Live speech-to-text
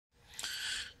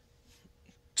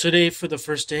Today, for the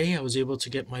first day, I was able to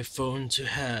get my phone to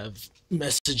have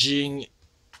messaging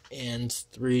and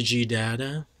 3G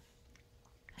data.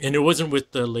 And it wasn't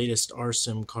with the latest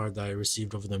RSIM card that I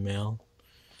received over the mail.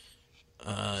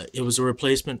 It was a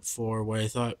replacement for what I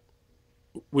thought,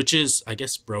 which is, I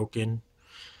guess, broken.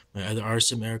 My other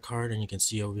RSIM-Air card, and you can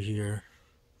see over here.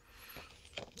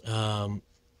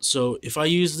 So if I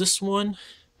use this one,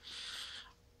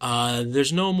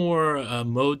 there's no more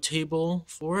mode table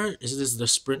for it. This is the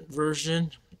Sprint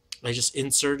version. I just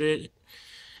insert it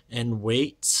and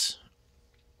wait.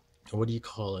 What do you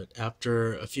call it?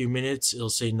 After a few minutes, it'll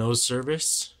say no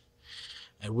service,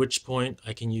 at which point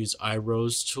I can use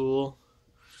iROseTool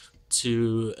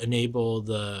to enable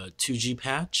the 2G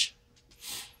patch.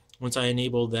 Once I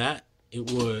enable that,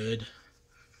 it would,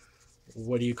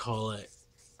 what do you call it?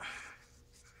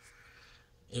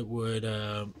 It would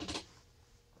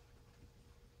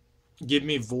give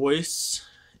me voice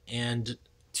and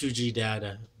 2G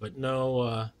data, but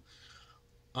no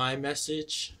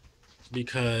iMessage,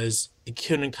 because it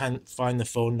couldn't find the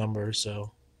phone number.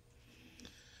 So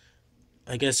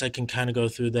I guess I can kind of go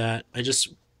through that. I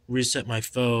just reset my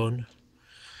phone.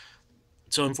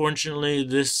 So unfortunately,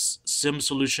 this SIM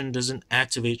solution doesn't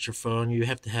activate your phone. You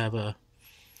have to have a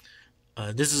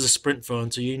this is a Sprint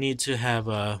phone, so you need to have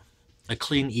a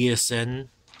clean ESN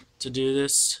to do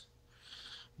this.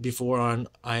 Before, on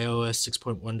iOS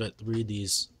 6.1.3,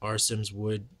 these RSIMs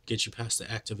would get you past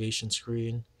the activation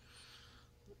screen.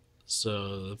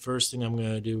 So the first thing I'm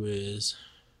going to do is,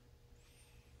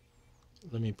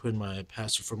 let me put in my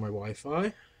password for my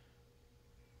Wi-Fi.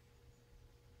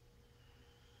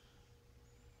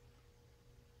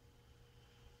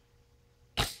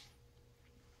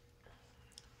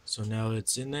 So now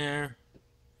it's in there.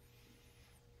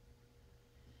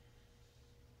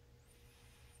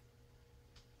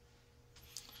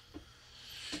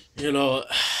 It'll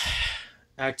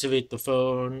activate the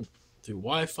phone through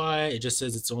Wi-Fi. It just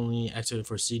says it's only activated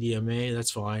for CDMA. That's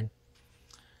fine,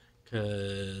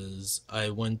 because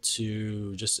I went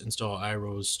to just install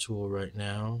iROseTool right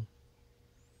now.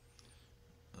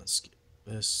 Let's get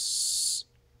this.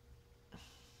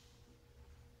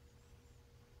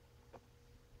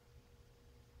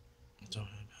 Don't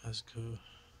have passcode.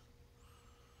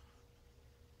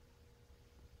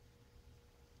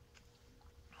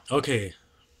 Okay.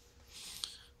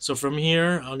 So from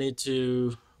here, I'll need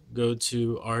to go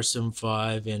to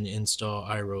RSIM5 and install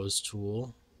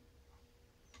iROseTool.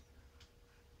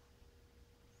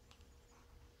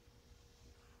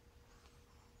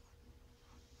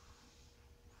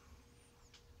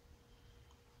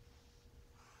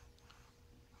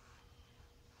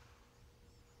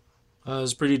 I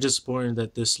was pretty disappointed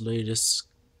that this latest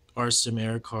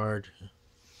RSIM-Air card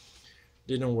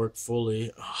didn't work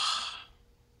fully.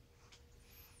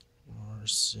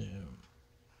 RSIM.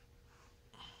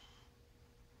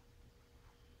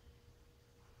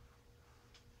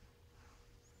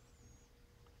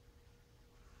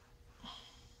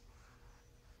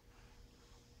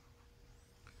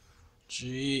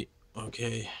 G.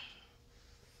 Okay.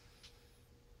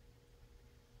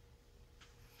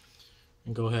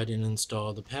 And go ahead and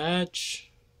install the patch.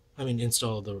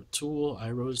 Install the tool,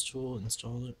 iROseTool,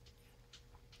 install it.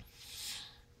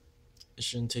 It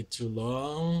shouldn't take too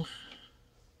long.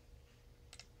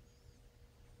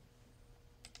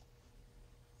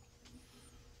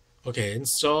 Okay,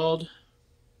 installed.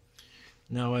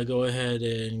 Now I go ahead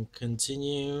and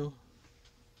continue.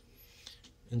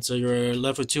 And so you're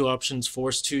left with two options,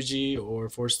 Force 2G or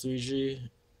Force 3G.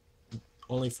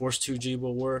 Only Force 2G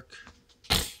will work.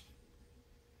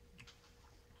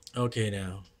 Okay,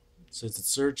 now it says it's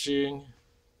searching.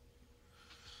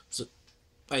 So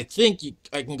I think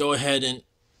I can go ahead and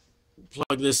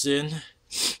plug this in.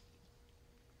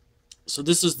 So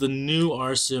this is the new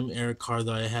RSIM-Air card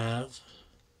that I have.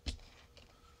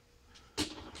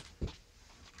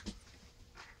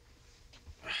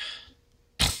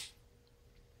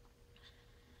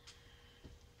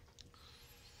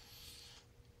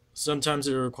 Sometimes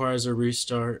it requires a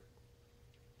restart.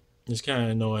 It's kind of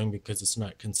annoying because it's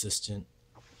not consistent.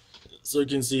 So you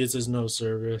can see it says no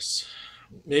service.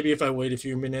 Maybe if I wait a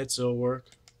few minutes, it'll work.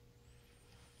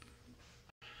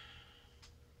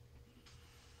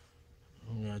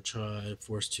 I'm going to try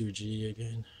Force 2G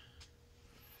again.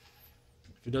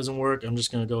 If it doesn't work, I'm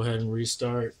just going to go ahead and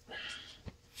restart.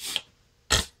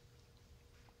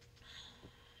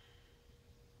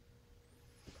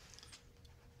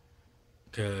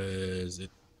 Because it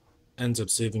ends up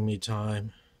saving me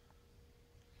time.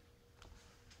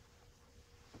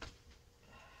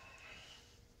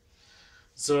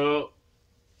 So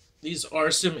these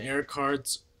RSIM-Air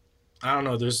cards, I don't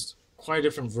know, there's quite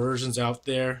different versions out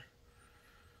there.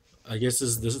 I guess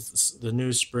this is the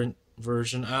new Sprint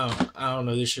version. I don't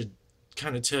know. They should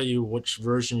kind of tell you which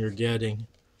version you're getting.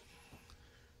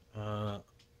 Uh,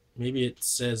 Maybe it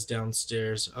says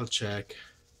downstairs. I'll check.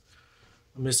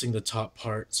 I'm missing the top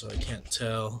part, so I can't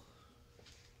tell.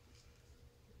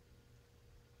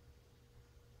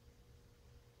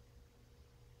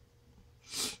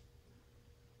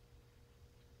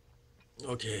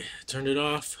 Okay, turned it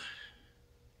off.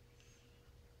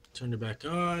 Turned it back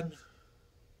on.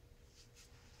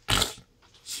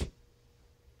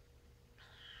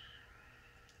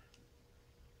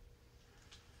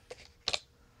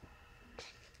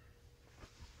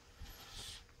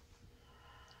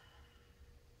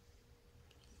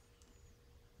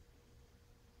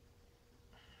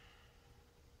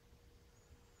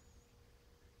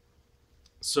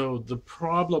 So the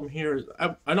problem here,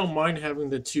 I don't mind having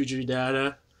the 2G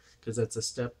data because that's a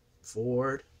step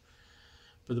forward.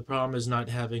 But the problem is not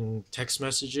having text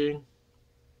messaging.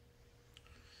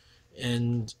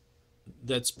 And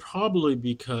that's probably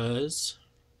because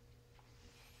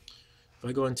if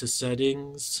I go into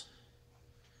settings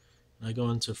and I go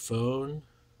into phone,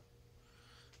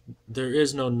 there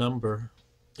is no number.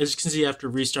 As you can see, after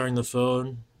restarting the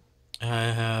phone, I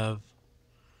have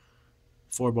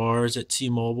 4 bars at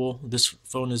T-Mobile. This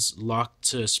phone is locked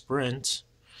to Sprint.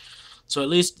 So at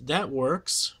least that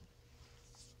works.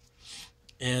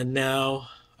 And now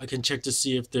I can check to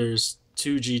see if there's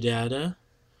 2G data.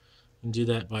 I can do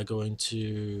that by going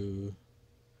to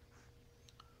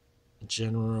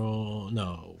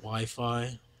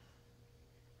Wi-Fi.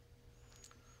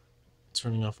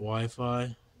 Turning off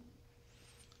Wi-Fi.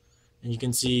 And you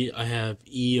can see I have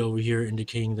E over here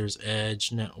indicating there's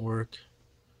Edge network.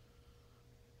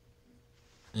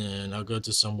 And I'll go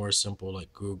to somewhere simple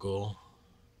like Google.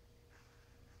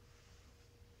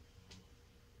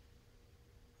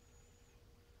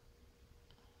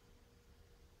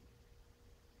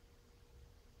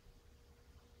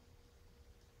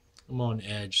 I'm on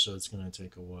Edge, so it's going to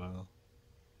take a while.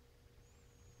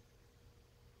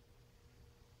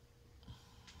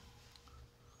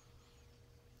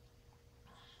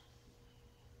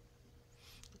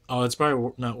 Oh, it's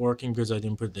probably not working because I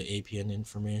didn't put the APN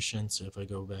information. So if I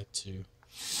go back to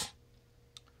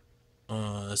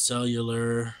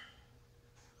cellular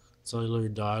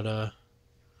data,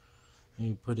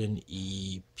 you put in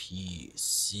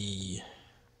EPC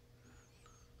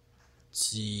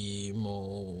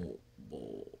T-Mobile.com.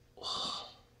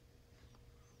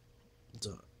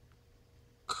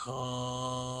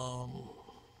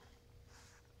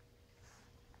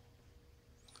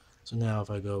 So now if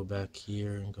I go back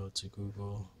here and go to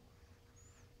Google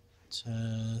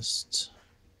test,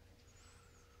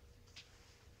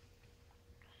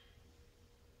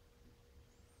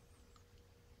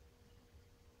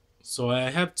 so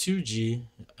I have 2G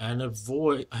and I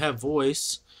have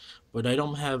voice, but I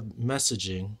don't have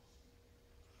messaging.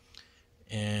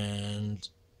 And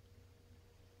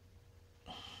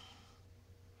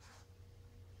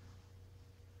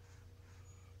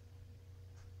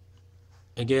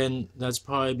again, that's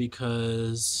probably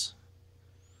because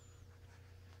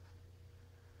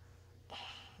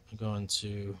I go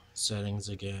into settings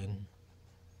again.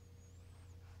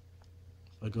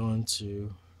 I go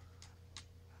into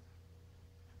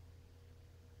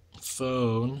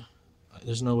phone.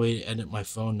 There's no way to edit my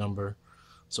phone number,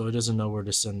 so it doesn't know where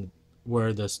to send,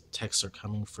 where the texts are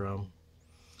coming from.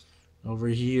 Over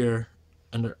here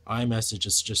under iMessage,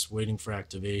 it's just waiting for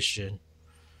activation.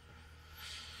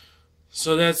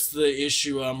 So that's the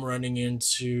issue I'm running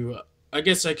into. I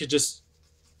guess I could just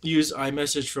use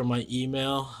iMessage from my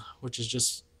email, which is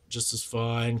just as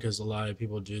fine because a lot of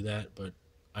people do that, but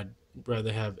I'd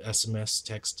rather have SMS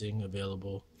texting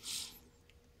available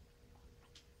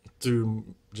through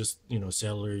just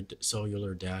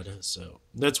cellular data. So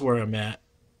that's where I'm at.